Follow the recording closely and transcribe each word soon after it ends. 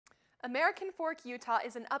American Fork, Utah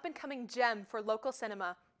is an up-and-coming gem for local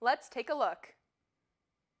cinema. Let's take a look.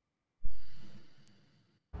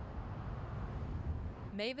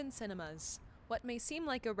 Maven Cinemas. What may seem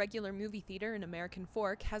like a regular movie theater in American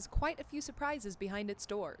Fork has quite a few surprises behind its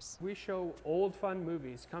doors. We show old fun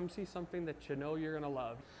movies. Come see something that you know you're going to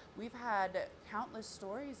love. We've had countless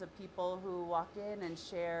stories of people who walk in and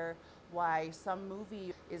share why some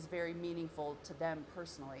movie is very meaningful to them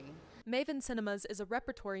personally. Maven Cinemas is a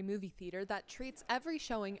repertory movie theater that treats every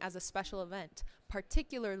showing as a special event,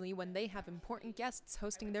 particularly when they have important guests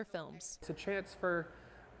hosting their films. It's a chance for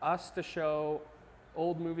us to show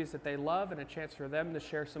old movies that they love and a chance for them to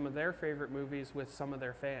share some of their favorite movies with some of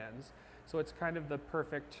their fans. So it's kind of the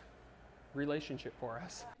perfect relationship for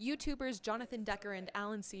us. YouTubers Jonathan Decker and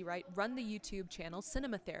Alan Seawright run the YouTube channel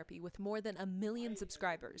Cinema Therapy with more than 1 million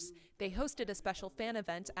subscribers. They hosted a special fan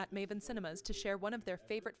event at Maven Cinemas to share one of their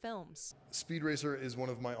favorite films. Speed Racer is one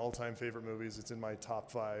of my all-time favorite movies. It's in my top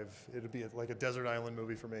 5. It'd be like a desert island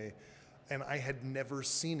movie for me. And I had never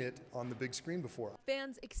seen it on the big screen before.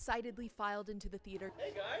 Fans excitedly filed into the theater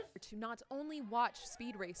to not only watch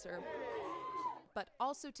Speed Racer, but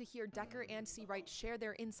also to hear Decker and Seawright share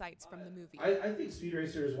their insights from the movie. I think Speed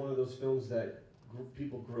Racer is one of those films that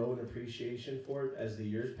people grow in appreciation for as the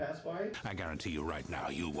years pass by. I guarantee you right now,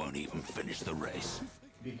 you won't even finish the race.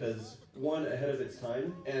 Because one, ahead of its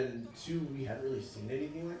time, and two, we hadn't really seen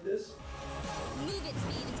anything like this. Move it,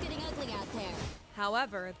 Speed, it's getting ugly out there.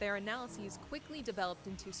 However, their analyses quickly developed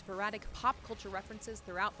into sporadic pop culture references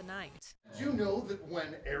throughout the night. Do you know that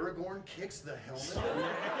when Aragorn kicks the helmet?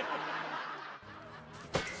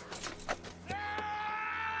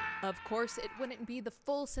 Of course, it wouldn't be the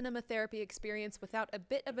full cinema therapy experience without a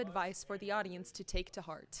bit of advice for the audience to take to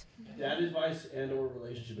heart. Dad advice and or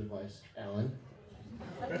relationship advice. Alan?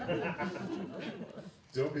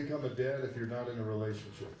 Don't become a dad if you're not in a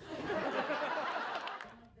relationship.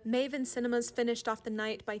 Maven Cinemas finished off the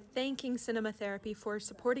night by thanking Cinema Therapy for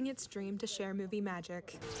supporting its dream to share movie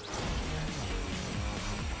magic.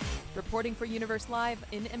 Reporting for Universe Live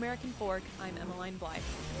in American Fork, I'm Emmeline Blythe.